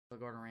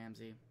Gordon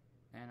Ramsay,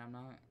 and I'm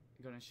not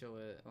gonna show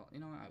it. Well, you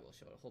know what? I will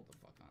show it. Hold the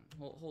fuck on.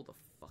 Hold the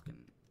fucking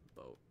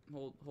boat.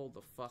 Hold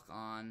the fuck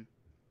on.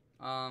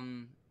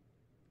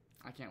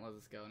 I can't let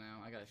this go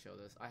now. I gotta show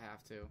this. I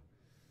have to.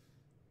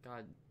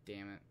 God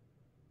damn it.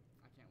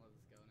 I can't let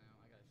this go now.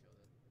 I gotta show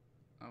this.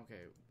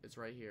 Okay, it's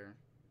right here.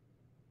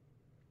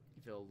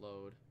 If it'll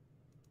load.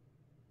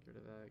 Get rid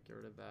of that. Get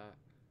rid of that.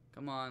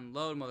 Come on,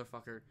 load,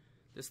 motherfucker.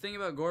 This thing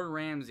about Gordon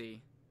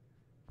Ramsay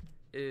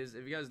is,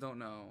 if you guys don't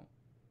know,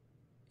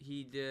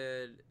 he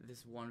did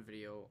this one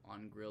video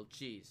on grilled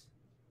cheese.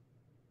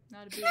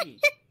 Not a biggie.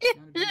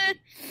 Not a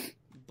biggie.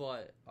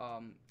 But,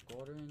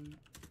 Gordon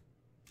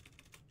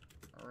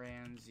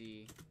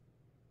Ramsay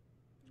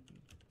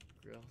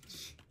grilled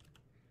cheese.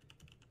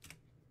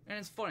 And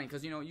it's funny,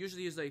 because, you know,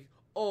 usually he's like,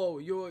 oh,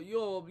 you're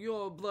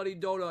a bloody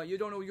donut. You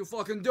don't know what you're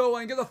fucking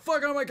doing. Get the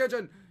fuck out of my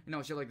kitchen. You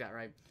know, shit like that,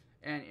 right?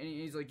 And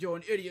he's like, you're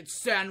an idiot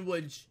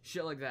sandwich.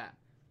 Shit like that.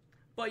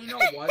 But you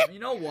know what? You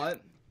know what?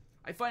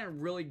 I find it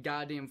really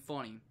goddamn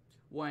funny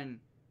when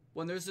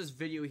there's this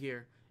video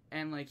here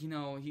and, like, you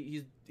know,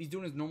 he's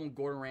doing his normal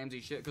Gordon Ramsay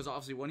shit, because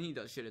obviously when he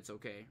does shit, it's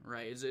okay,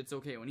 right? It's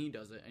okay when he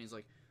does it, and he's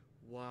like,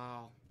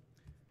 wow,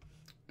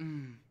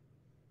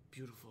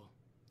 beautiful.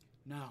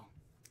 Now,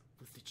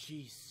 with the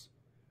cheese,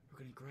 we're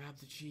gonna grab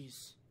the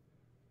cheese,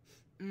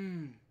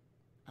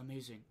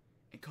 amazing,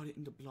 and cut it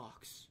into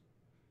blocks.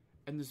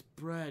 And this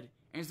bread,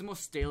 and it's the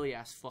most staley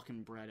ass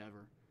fucking bread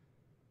ever.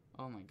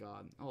 Oh my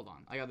god. Hold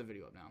on. I got the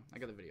video up now. I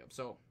got the video up.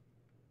 So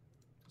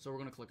we're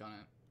gonna click on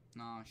it.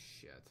 Aw,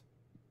 shit.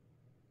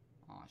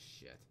 Aw,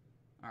 shit.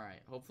 Alright.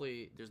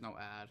 Hopefully there's no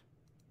ad.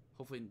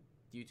 Hopefully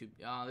YouTube.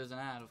 There's an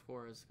ad, of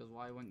course, because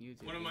why wouldn't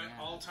YouTube? One of my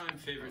all-time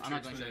favorite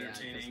tricks when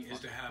entertaining is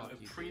to have a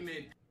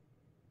pre-made.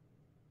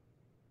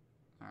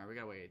 Alright, we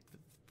gotta wait for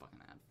the fucking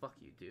ad. Fuck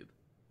YouTube.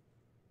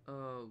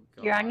 Oh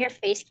god. You're on your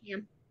face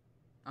cam.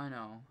 I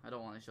know. I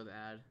don't want to show the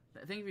ad.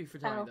 Thank you for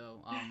telling me,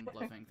 though.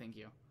 Bluffing. Thank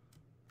you.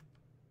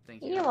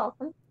 Thank you. You're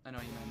welcome. I know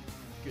you meant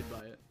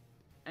goodbye it.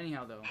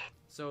 Anyhow, though.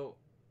 So,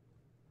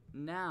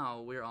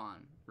 now we're on,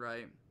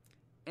 right?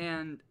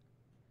 And,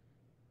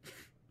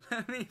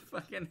 let me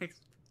fucking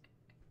explain.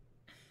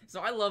 So,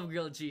 I love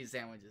grilled cheese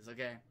sandwiches,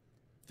 okay?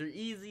 They're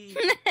easy.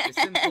 They're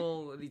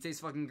simple. They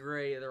taste fucking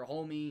great. They're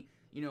homey.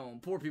 You know,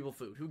 poor people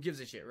food. Who gives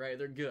a shit, right?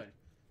 They're good.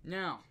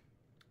 Now,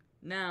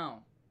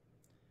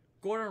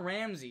 Gordon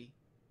Ramsay.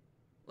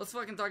 Let's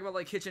fucking talk about,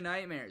 like, kitchen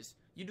nightmares.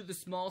 You do the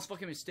smallest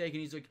fucking mistake,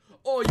 and he's like,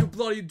 oh, you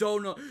bloody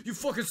donut. You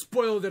fucking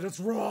spoiled it. It's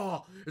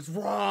raw. It's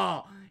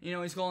raw. You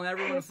know, he's calling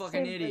everyone a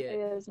fucking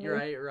idiot.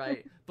 You're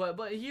right.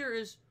 But here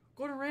is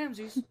Gordon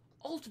Ramsay's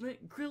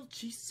ultimate grilled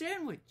cheese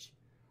sandwich.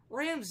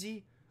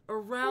 Ramsay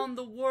around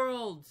the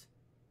world.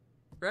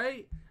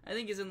 Right? I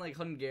think he's in, like,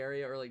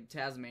 Hungary or, like,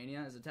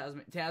 Tasmania. Is it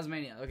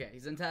Tasmania? Okay,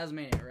 he's in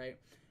Tasmania, right?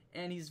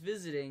 And he's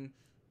visiting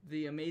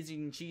the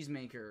amazing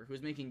cheesemaker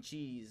who's making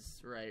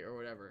cheese, right, or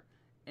whatever.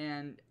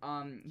 And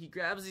he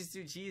grabs these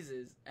two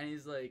cheeses and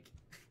he's like,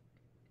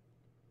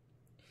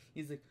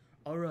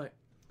 all right.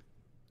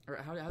 Or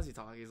how's he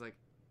talk? He's like,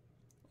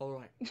 all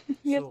right.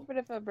 He has a bit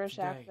of a British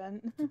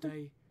accent.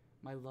 Today,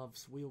 my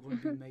loves, we are going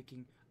to be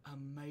making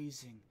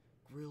amazing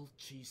grilled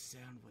cheese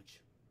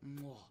sandwich.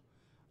 Mwah.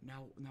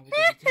 Now we're going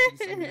to be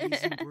taking this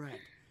amazing bread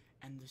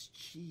and this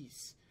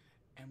cheese,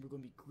 and we're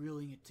going to be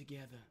grilling it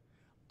together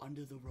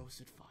under the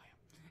roasted fire.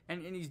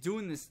 And he's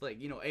doing this,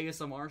 like, you know,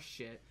 ASMR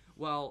shit.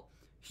 Well,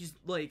 he's,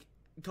 like,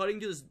 cutting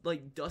to this,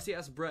 like,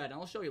 dusty-ass bread. And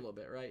I'll show you a little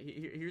bit, right?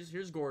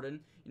 Here's Gordon.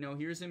 You know,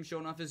 here's him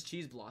showing off his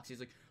cheese blocks. He's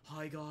like,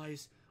 hi,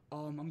 guys.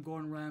 I'm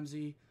Gordon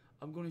Ramsay.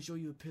 I'm going to show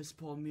you a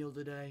piss-poor meal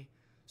today.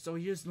 So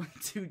here's my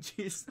two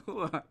cheese.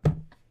 Hold on.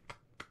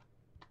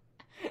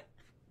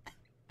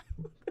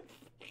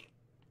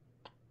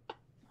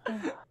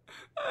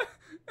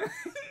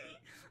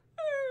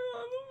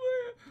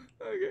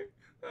 Okay.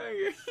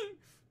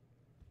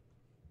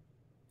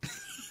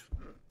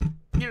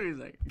 Give me a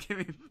second. Give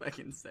me a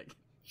fucking second.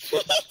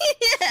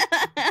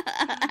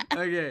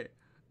 Okay.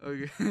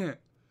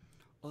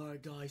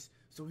 Alright, guys.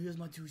 So here's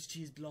my two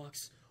cheese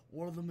blocks.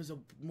 One of them is a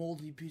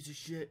moldy piece of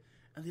shit,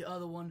 and the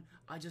other one,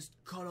 I just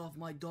cut off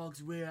my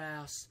dog's rear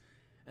ass.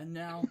 And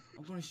now,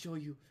 I'm gonna show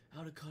you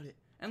how to cut it.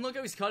 And look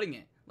how he's cutting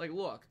it. Like,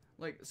 look.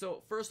 Like,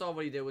 so, first off,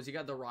 what he did was he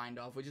got the rind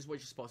off, which is what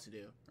you're supposed to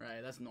do.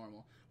 Right? That's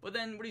normal. But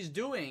then, what he's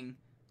doing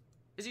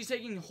is he's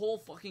taking whole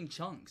fucking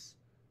chunks.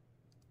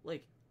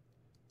 Like,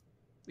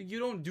 you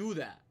don't do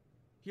that.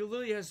 He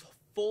literally has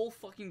full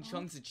fucking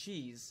chunks of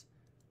cheese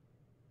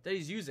that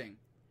he's using.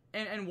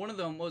 And one of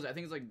them was, I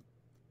think it's like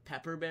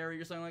pepperberry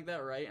or something like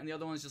that, right? And the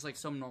other one's just like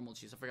some normal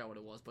cheese. I forgot what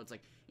it was, but it's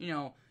like, you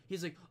know,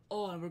 he's like,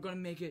 oh, and we're gonna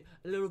make it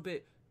a little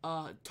bit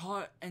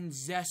tart and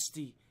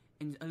zesty,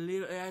 and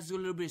it has a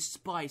little bit of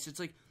spice. It's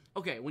like,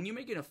 okay, when you're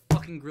making a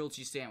fucking grilled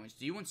cheese sandwich,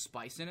 do you want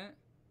spice in it?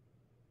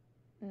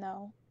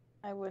 No,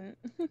 I wouldn't.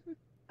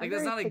 Like,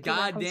 that's not a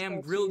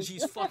goddamn grilled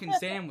cheese fucking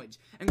sandwich.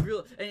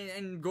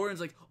 And Gordon's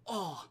like,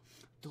 oh,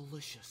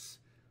 delicious.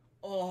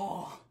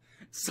 Oh.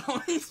 So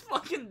he's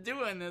fucking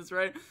doing this,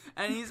 right?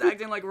 And he's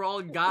acting like we're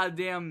all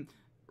goddamn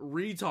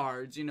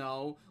retards, you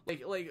know?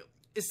 Like,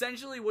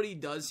 essentially what he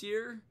does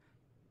here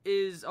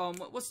is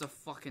what's the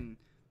fucking,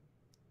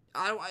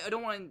 I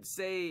don't want to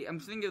say, I'm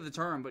thinking of the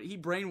term, but he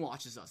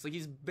brainwashes us. Like,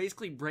 he's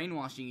basically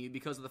brainwashing you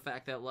because of the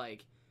fact that,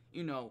 like,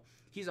 you know,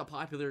 he's a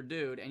popular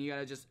dude, and you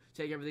gotta just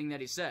take everything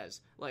that he says.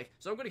 Like,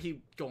 so I'm gonna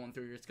keep going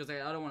through this, because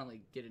I don't want to,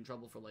 like, get in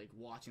trouble for, like,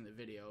 watching the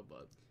video,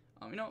 but,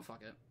 you know what,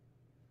 fuck it.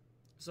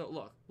 So,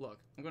 look,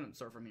 I'm gonna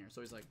start from here.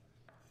 So he's like,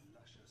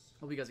 luscious.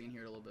 Hope you guys can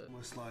hear it a little bit.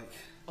 Almost like,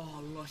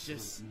 oh,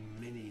 luscious.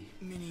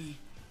 Mini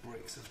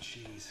bricks of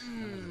cheese.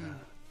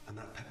 And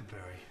that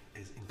pepperberry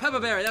is incredible.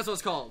 Pepperberry, that's what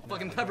it's called.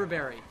 Fucking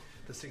pepperberry.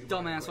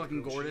 Dumbass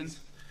fucking Gordon.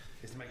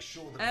 Is to make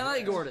sure and I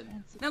like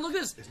Gordon. Now look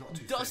at this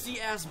dusty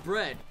ass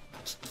bread.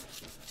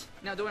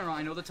 Now don't get me wrong,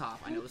 I know the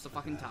top. I know it's the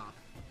fucking top.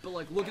 But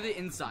like, look at the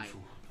inside.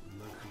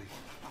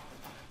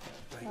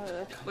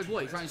 Like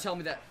what, you trying to tell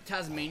me that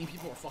Tasmanian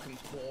people are fucking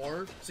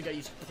poor? So you gotta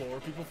use poor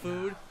people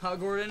food? Huh,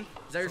 Gordon? Is that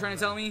what you're trying to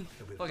tell me?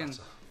 Fucking,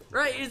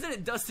 right, isn't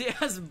it dusty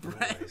ass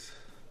bread?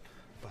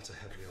 Butter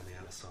heavily on the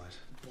outside.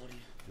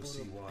 You'll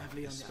see why.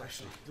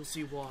 You'll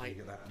see why.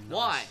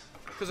 Why?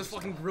 Because it's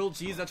fucking grilled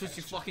cheese, that's what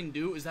you fucking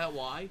do? Is that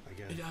why?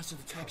 It adds to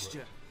the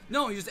texture.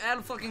 No, you just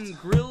add fucking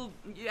you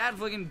add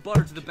fucking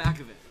butter to the back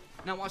of it.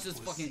 Now watch this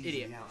fucking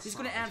idiot. He's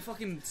gonna add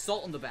fucking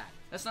salt on the back.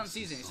 That's not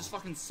seasoning, it's just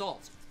fucking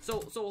salt. So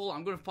hold on,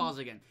 I'm gonna pause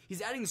again.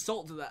 He's adding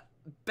salt to the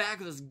back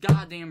of this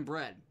goddamn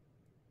bread.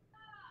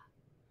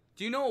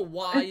 Do you know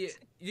why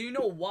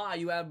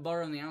you add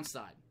butter on the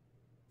outside?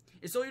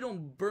 It's so you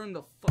don't burn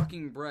the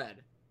fucking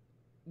bread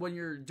when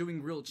you're doing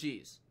grilled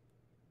cheese.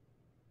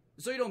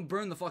 So you don't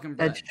burn the fucking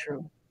bread. That's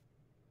true.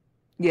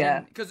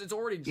 Yeah. Because it's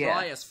already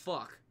dry as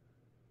fuck.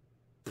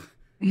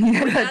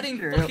 Yeah, that's adding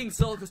true. Fucking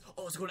salt because,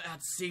 oh, it's going to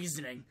add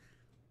seasoning.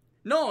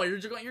 No, you're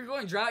going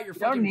to dry out your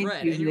fucking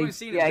bread. And you're going to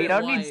see you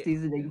don't need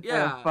seasoning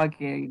for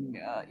fucking,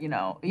 you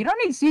know, you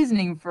don't need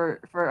seasoning for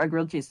a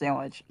grilled cheese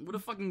sandwich. What a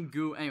fucking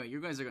goo. Anyway,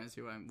 you guys are going to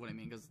see what I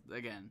mean, because,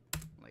 again,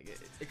 like,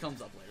 it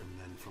comes up later.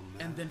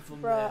 And then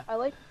from there. Bruh, I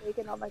like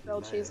bacon on my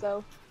grilled cheese,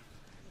 though.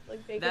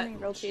 Like bacon and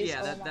grilled cheese.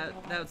 Yeah,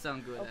 that would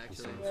sound good,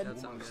 actually. That would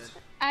sound good.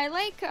 I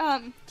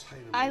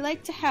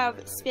like to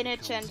have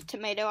spinach and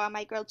tomato on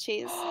my grilled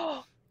cheese.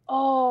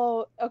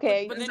 Oh,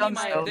 okay. But then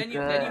you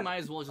might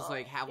as well just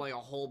like have like a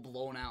whole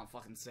blown out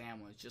fucking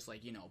sandwich, just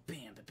like, you know,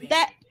 bam,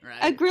 right?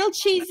 A grilled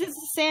cheese is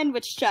a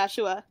sandwich,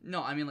 Joshua.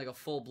 No, I mean like a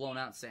full blown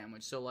out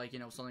sandwich. So like, you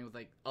know, something with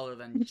like other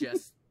than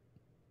just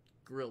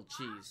grilled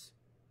cheese.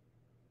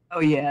 Oh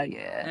yeah.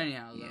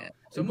 Anyhow, though.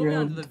 So moving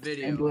on to the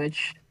video,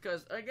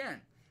 because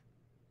again,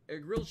 a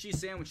grilled cheese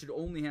sandwich should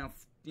only have,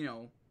 you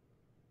know,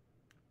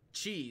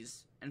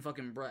 cheese and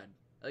fucking bread.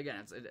 Again,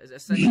 it's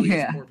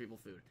essentially poor people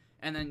food.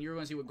 And then you're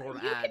going to see what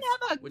Gordon adds,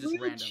 which is random. You can have a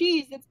grilled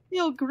cheese that's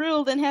still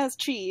grilled and has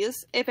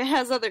cheese if it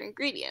has other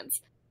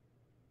ingredients.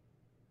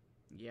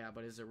 Yeah,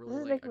 but is it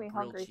really like a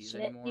grilled cheese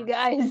anymore? You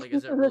guys, like,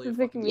 is it really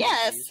fucking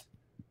yes.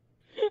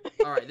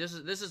 All right, this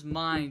is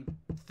my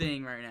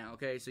thing right now.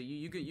 Okay, so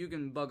you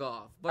can bug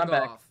off,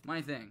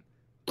 my thing,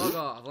 bug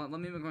off. Let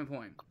me make my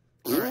point.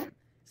 All right,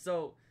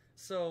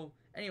 so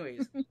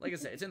anyways, like I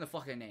said, it's in the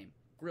fucking name,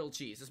 grilled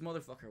cheese. This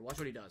motherfucker, watch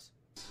what he does.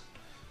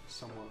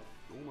 Somewhat,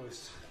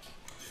 almost.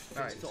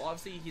 Alright, so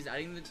obviously he's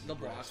adding the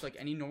blocks like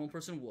any normal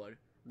person would,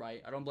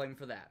 right? I don't blame him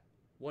for that.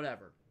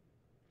 Whatever.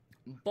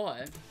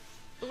 But,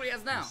 look what he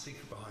has now. The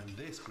secret behind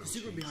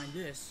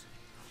this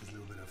is a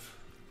little bit of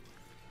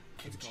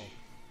kimchi.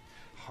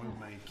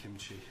 Homemade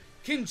kimchi.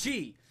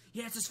 Kimchi!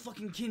 Yeah, it's this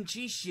fucking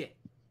kimchi shit.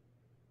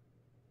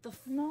 The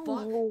fuck?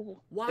 Why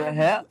would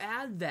you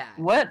add that?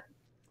 What?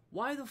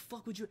 Why the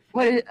fuck would you...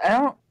 What? I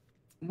don't...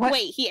 What?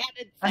 Wait, he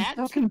added that?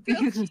 I'm so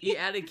confused. He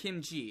added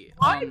kimchi.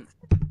 What?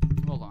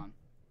 Hold on.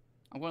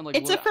 I'm going to like.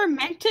 It's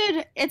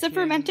a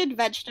fermented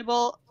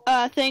vegetable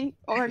thing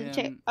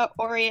originating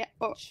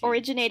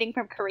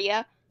from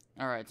Korea.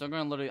 All right, so I'm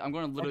going to literally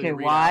okay,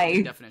 read out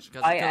the definition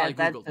because I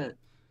googled it.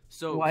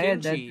 So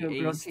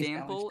kimchi, a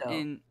staple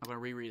in. I'm going to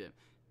reread it.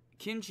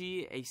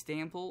 Kimchi, a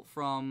staple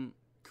from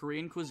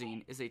Korean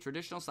cuisine, is a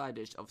traditional side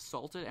dish of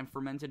salted and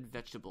fermented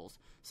vegetables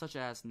such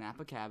as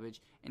Napa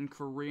cabbage and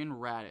Korean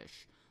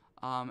radish.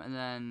 And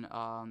then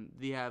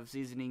they have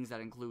seasonings that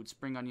include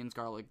spring onions,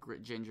 garlic,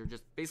 ginger,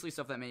 just basically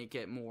stuff that make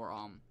it more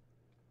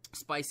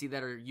spicy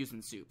that are used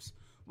in soups.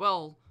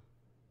 Well,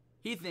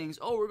 he thinks,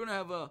 oh, we're gonna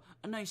have a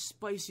nice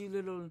spicy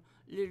little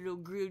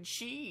grilled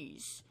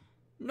cheese.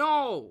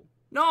 No,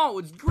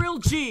 it's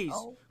grilled cheese.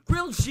 Oh.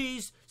 Grilled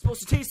cheese is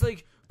supposed to taste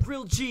like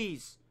grilled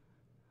cheese,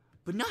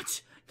 but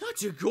not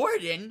to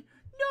Gordon.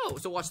 No.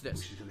 So watch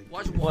this.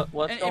 Watch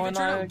what's going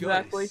on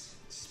exactly.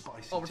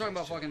 Oh, we're talking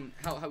about fucking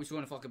how he's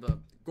going to fuck up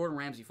Gordon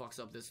Ramsey fucks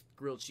up this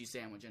grilled cheese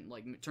sandwich and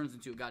like turns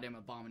into a goddamn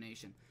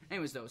abomination.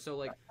 Anyways, though, so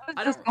like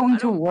I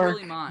don't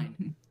really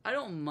mind. I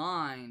don't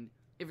mind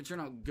if it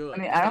turned out good.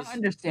 I mean, I don't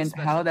understand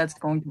how that's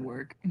going to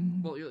work.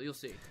 Well, you'll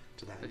see.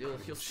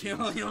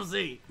 You'll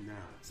see. No.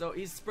 So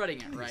he's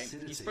spreading it, right?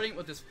 He's spreading it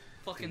with this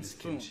fucking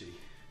spoon.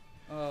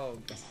 Oh,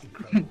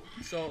 God.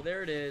 So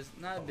there it is.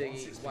 Not a biggie.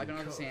 He's wiping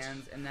off his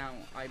hands, and now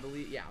I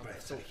believe, yeah. Okay,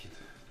 so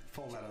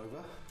fold that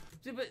over.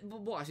 But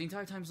watch the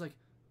entire time. He's like,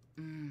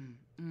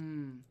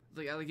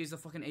 Like he's a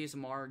fucking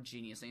ASMR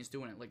genius, and he's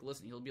doing it. Like,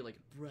 listen, he'll be like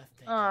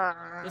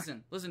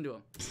breathtaking. Listen to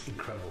him.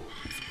 Incredible.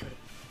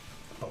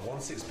 But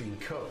once it's been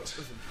cooked,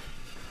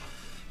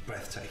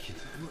 breathtaking.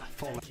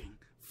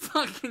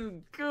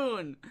 Fucking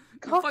goon.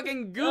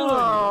 Fucking goon.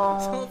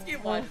 So let's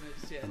keep watching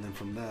this shit. And then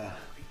from there.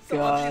 So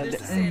obviously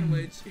this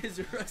sandwich is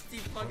a rusty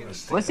fucking.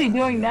 What's he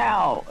doing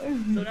now? So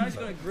now he's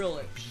gonna grill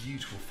it.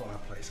 Beautiful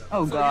fireplace.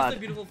 Oh god. It's a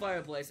beautiful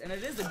fireplace, and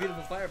it is a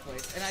beautiful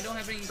fireplace, and I don't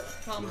have any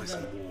problems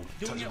with them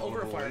doing it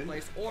over a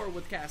fireplace or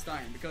with cast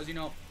iron, because you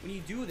know when you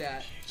do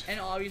that, and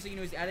obviously you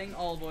know he's adding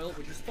olive oil,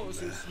 which is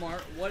supposed to,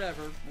 smart,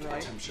 whatever,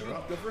 right?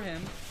 Good for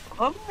him.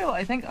 Olive oil,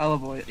 I think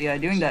olive oil. Yeah,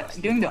 doing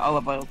the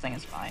olive oil thing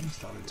is fine.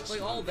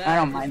 Like all that I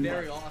don't mind is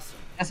very that. awesome.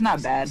 That's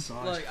not bad.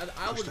 Like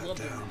I would love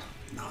to.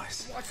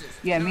 Nice. Watch this.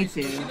 Yeah, now me he's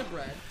too. cooking the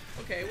bread.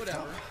 Okay,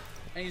 whatever.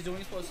 And he's doing what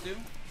he's supposed to.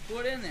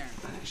 Put it in there.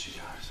 And then she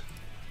goes.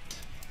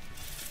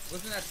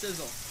 Listen to that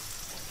sizzle.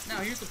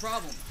 Now here's the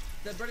problem.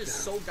 That bread is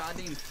so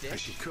goddamn thick.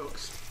 As she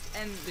cooks.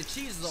 And the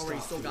cheese is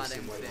already so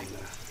goddamn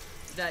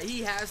thick that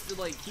he has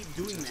to like keep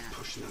doing that.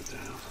 Pushing that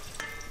down.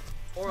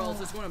 Or else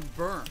it's gonna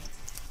burn.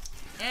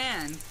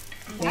 And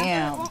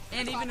Damn.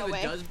 And even if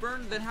it does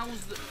burn, then how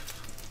is the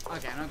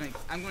okay,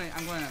 I'm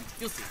gonna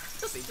you'll see.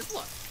 Just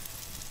look.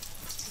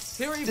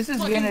 This is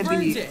gonna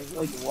be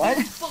like what?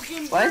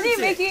 Why is he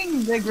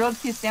making the grilled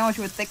cheese sandwich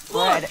with thick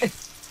bread?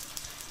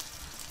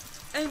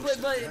 And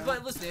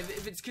but listen,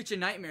 if it's kitchen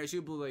nightmares,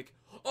 you'll be like,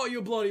 oh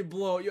you bloody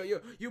blow,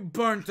 you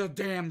burnt the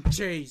damn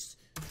cheese.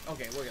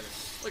 Okay, look at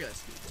this. Look at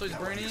this. So he's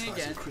burning it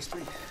again.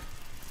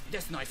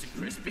 That's nice and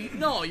crispy.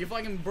 No, you're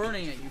fucking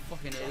burning it, you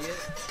fucking idiot.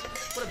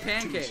 What a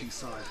pancake.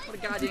 What a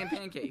goddamn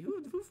pancake.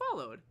 Who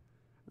followed?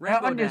 I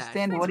don't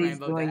understand what he's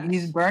doing.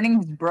 He's burning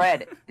his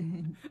bread.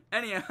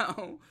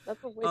 Anyhow,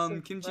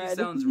 kimchi bread.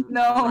 sounds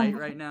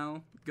right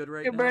now. Good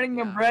right now. You're burning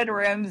your bread,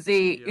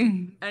 Ramsey.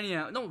 Yeah.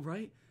 Anyhow, no,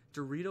 right?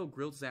 Dorito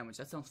grilled sandwich.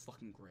 That sounds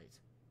fucking great.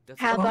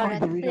 How about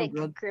a Dorito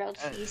thick grilled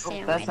cheese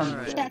sandwich? That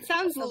sounds That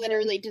sounds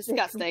literally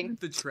disgusting.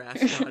 The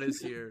trash god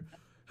is here.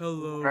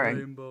 Hello,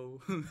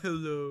 Rainbow.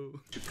 Hello.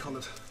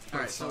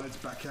 Alright, sides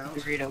back out.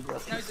 Dorito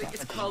grilled No, cheese it's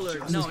sandwich.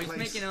 colored. No, he's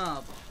making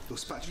up.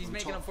 He's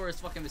making up for his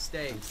fucking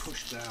mistakes.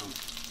 Push down.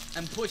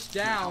 And push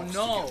down.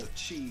 No. The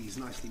cheese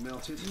nicely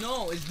melted.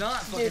 No, it's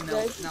not fucking Dude,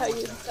 melted. tell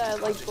you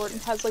that like Gordon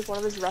has like one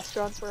of his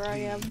restaurants where I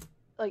am.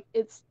 Like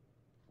it's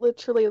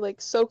literally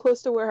like so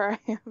close to where I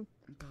am.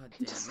 God damn,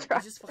 he's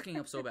just fucking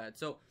up so bad.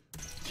 So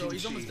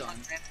he's almost done.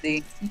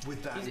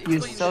 With that,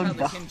 You're so the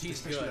dumb.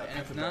 kimchi's good, and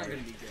it's not gonna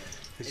be good.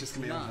 It's just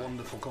gonna be a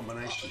wonderful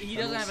combination. He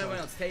doesn't have anyone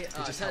else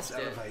test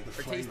it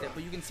or taste it,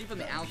 but you can see from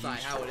the outside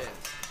how it is.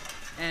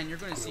 And you're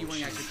gonna see when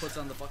he actually puts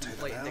on the fucking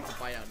plate and takes a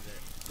bite out of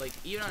it. Like,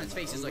 even on his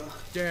face, he's like,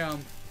 damn,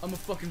 I'm a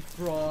fucking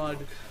fraud.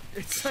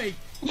 It's like,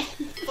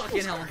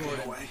 fucking hell,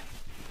 Gordon.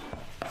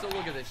 So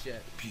look at this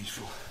shit.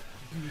 Beautiful.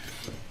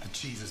 The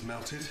cheese is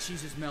melted. The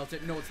cheese is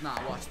melted. No, it's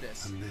not. Watch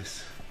this. And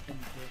this. And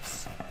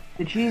this.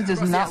 The cheese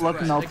does not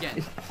look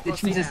melted. The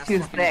cheese is too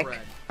thick.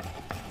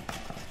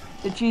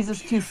 The cheese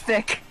is too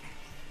thick.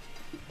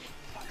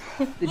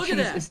 The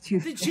cheese is too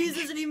thick. The cheese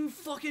isn't even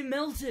fucking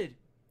melted.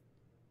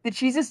 The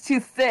cheese is too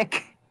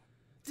thick.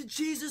 The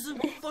cheese isn't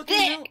fucking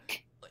melted.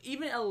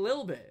 Even a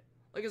little bit.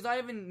 Like, it's not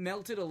even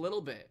melted a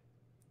little bit.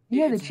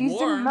 Yeah, the cheese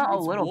didn't melt a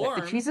little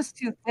bit. The cheese is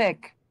too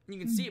thick. You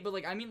can see it, but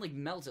like, I mean like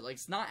melted. Like,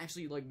 it's not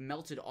actually like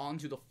melted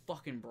onto the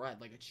fucking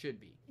bread like it should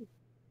be.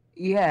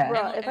 Yeah.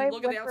 Bruh, if I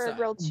look at went the for a outside.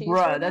 grilled cheese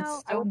Bruh, right that's now,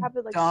 so I would have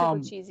it like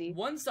dumb. super cheesy.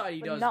 One side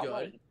he but does not good,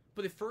 white.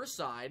 but the first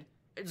side,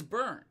 it's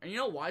burnt. And you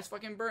know why it's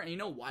fucking burnt? And you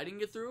know why it didn't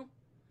get through?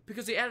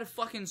 Because they added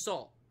fucking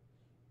salt.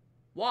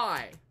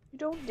 Why? You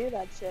don't do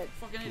that shit.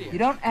 Fucking idiot. You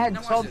don't add Now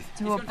watch salt this. to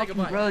He's a gonna take fucking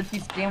bite. grilled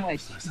cheese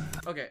sandwich.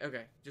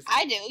 Okay. Just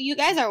I do. You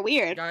guys are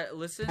weird. guy,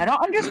 listen. I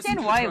don't listen understand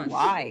to the why. crunch.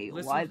 Why?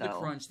 Listen Why to the though?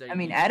 crunch that I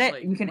mean, you add it.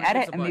 like, You can when add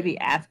it's it a and maybe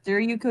bite. after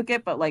you cook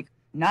it, but like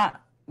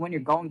not when you're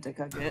going to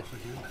cook it.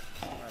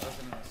 Alright,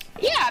 listen to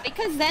this. Yeah,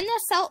 because then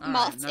the salt Alright,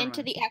 melts never into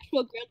mind. the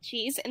actual grilled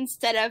cheese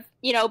instead of,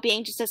 you know,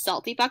 being just a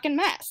salty fucking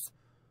mess.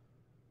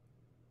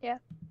 Yeah.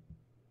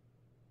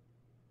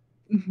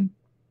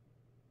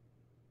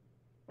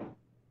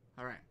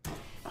 Alright.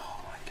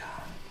 Oh my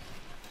god.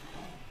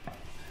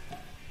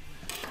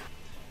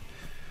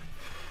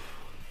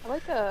 I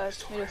like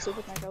tomato soup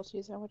with my grilled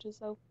cheese sandwiches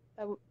though.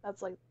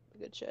 That's like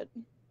good shit.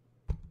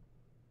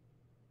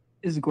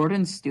 Is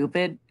Gordon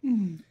stupid?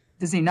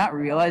 Does he not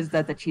realize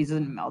that the cheese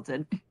isn't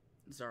melted?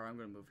 Sorry, I'm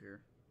gonna move here.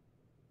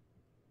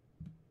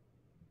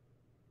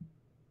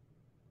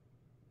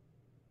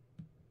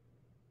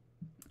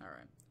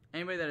 Alright.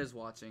 Anybody that is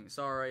watching,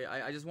 sorry,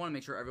 I just want to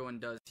make sure everyone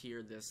does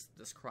hear this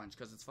crunch,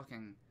 because it's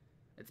fucking,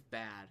 it's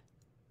bad.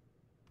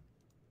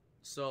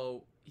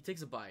 So, he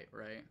takes a bite,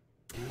 right?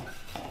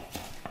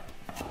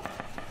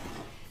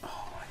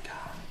 Oh my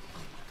god.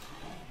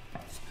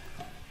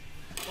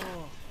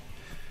 Oh.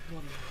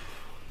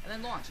 And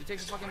then launch, he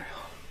takes a fucking...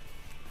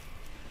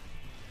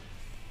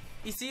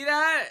 You see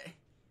that?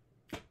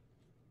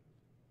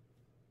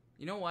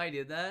 You know why he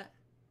did that?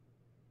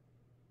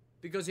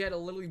 Because he had to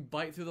literally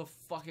bite through the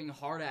fucking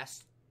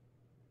hard-ass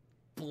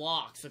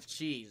blocks of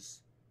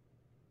cheese.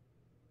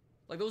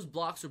 Like, those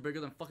blocks are bigger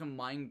than fucking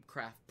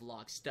Minecraft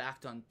blocks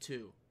stacked on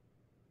 2.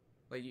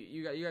 Like,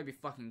 you gotta be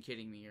fucking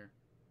kidding me here.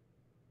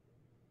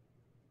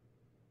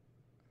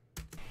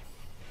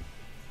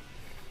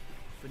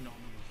 Phenomenal.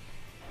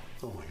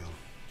 Oh my god.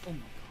 Oh my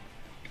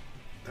god.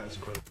 That is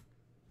incredible.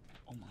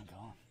 Oh my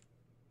god.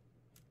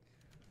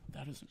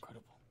 That is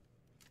incredible.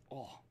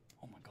 Oh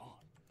my god.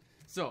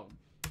 So,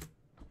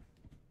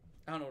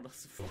 I don't know what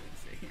else to fucking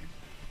say here.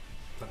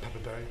 That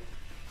pepperberry.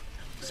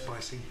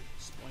 Spicy.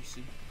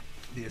 Spicy.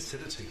 The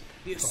acidity.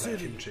 The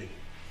acidity. Of that kimchi.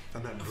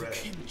 And that bread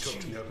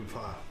cooked in the open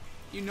fire.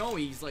 You know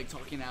he's like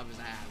talking out of his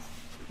ass.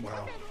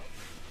 Wow.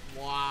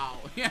 Wow.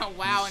 Yeah,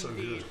 wow So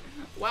indeed. good.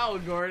 Wow,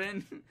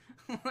 Gordon.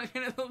 Look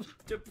at the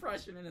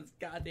depression in his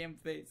goddamn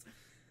face.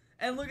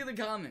 And look at the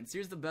comments.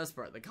 Here's the best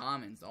part. The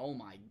comments. Oh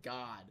my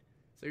god.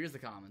 So here's the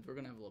comments. We're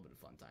gonna have a little bit of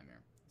fun time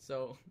here.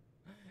 So,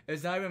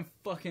 it's not even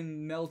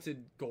fucking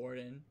melted,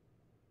 Gordon.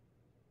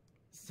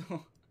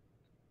 So,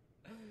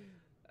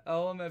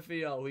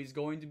 LMFAO, he's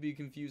going to be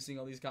confusing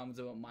all these comments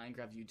about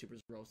Minecraft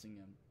YouTubers roasting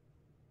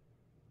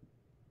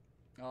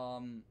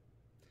him.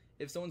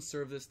 If someone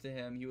served this to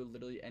him, he would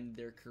literally end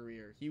their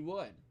career. He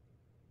would.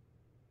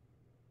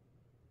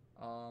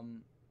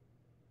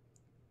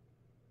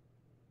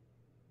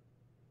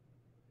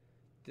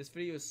 This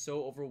video is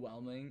so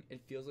overwhelming. It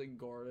feels like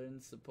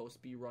Gordon's supposed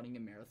to be running a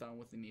marathon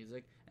with the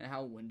music and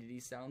how winded he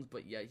sounds,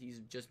 but yet he's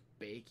just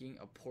baking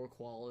a poor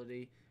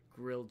quality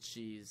grilled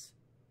cheese.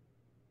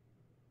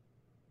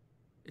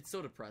 It's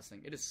so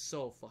depressing. It is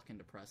so fucking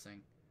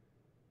depressing.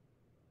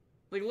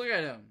 Like, look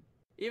at him.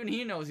 Even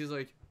he knows. He's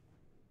like,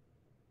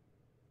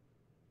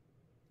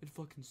 it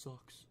fucking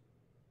sucks.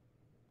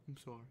 I'm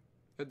sorry.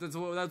 That's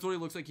what he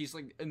looks like. He's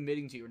like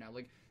admitting to you now.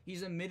 Like,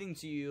 he's admitting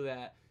to you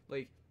that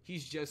like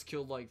he's just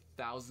killed like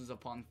thousands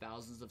upon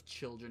thousands of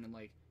children in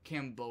like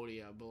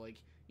Cambodia, but like,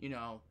 you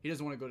know, he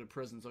doesn't want to go to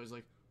prison, so he's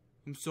like,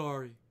 I'm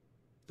sorry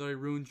that I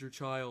ruined your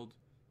child,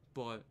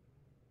 but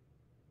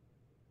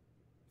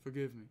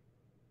forgive me.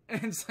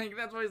 And it's like,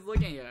 that's what he's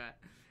looking at.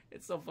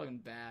 It's so fucking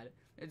bad.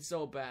 It's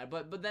so bad.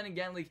 But then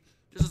again, like,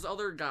 there's this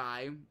other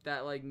guy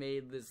that like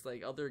made this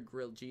like other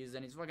grilled cheese,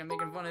 and he's fucking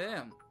making fun of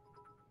him,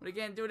 but he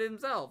can't do it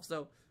himself,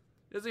 so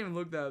it doesn't even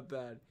look that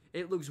bad.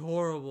 It looks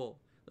horrible.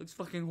 It looks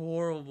fucking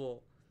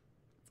horrible.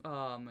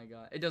 Oh my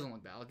god. It doesn't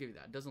look bad. I'll give you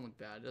that. It doesn't look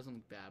bad. It doesn't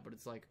look bad, but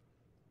it's like,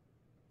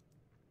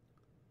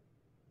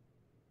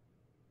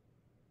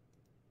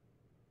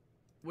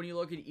 when you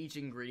look at each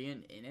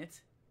ingredient in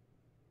it,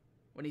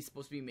 when he's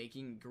supposed to be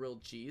making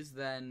grilled cheese,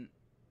 then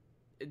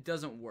it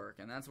doesn't work,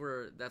 and that's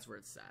where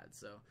it's sad.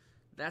 So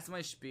that's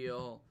my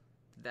spiel.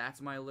 That's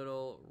my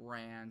little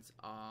rant.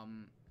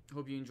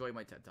 Hope you enjoyed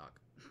my TED Talk.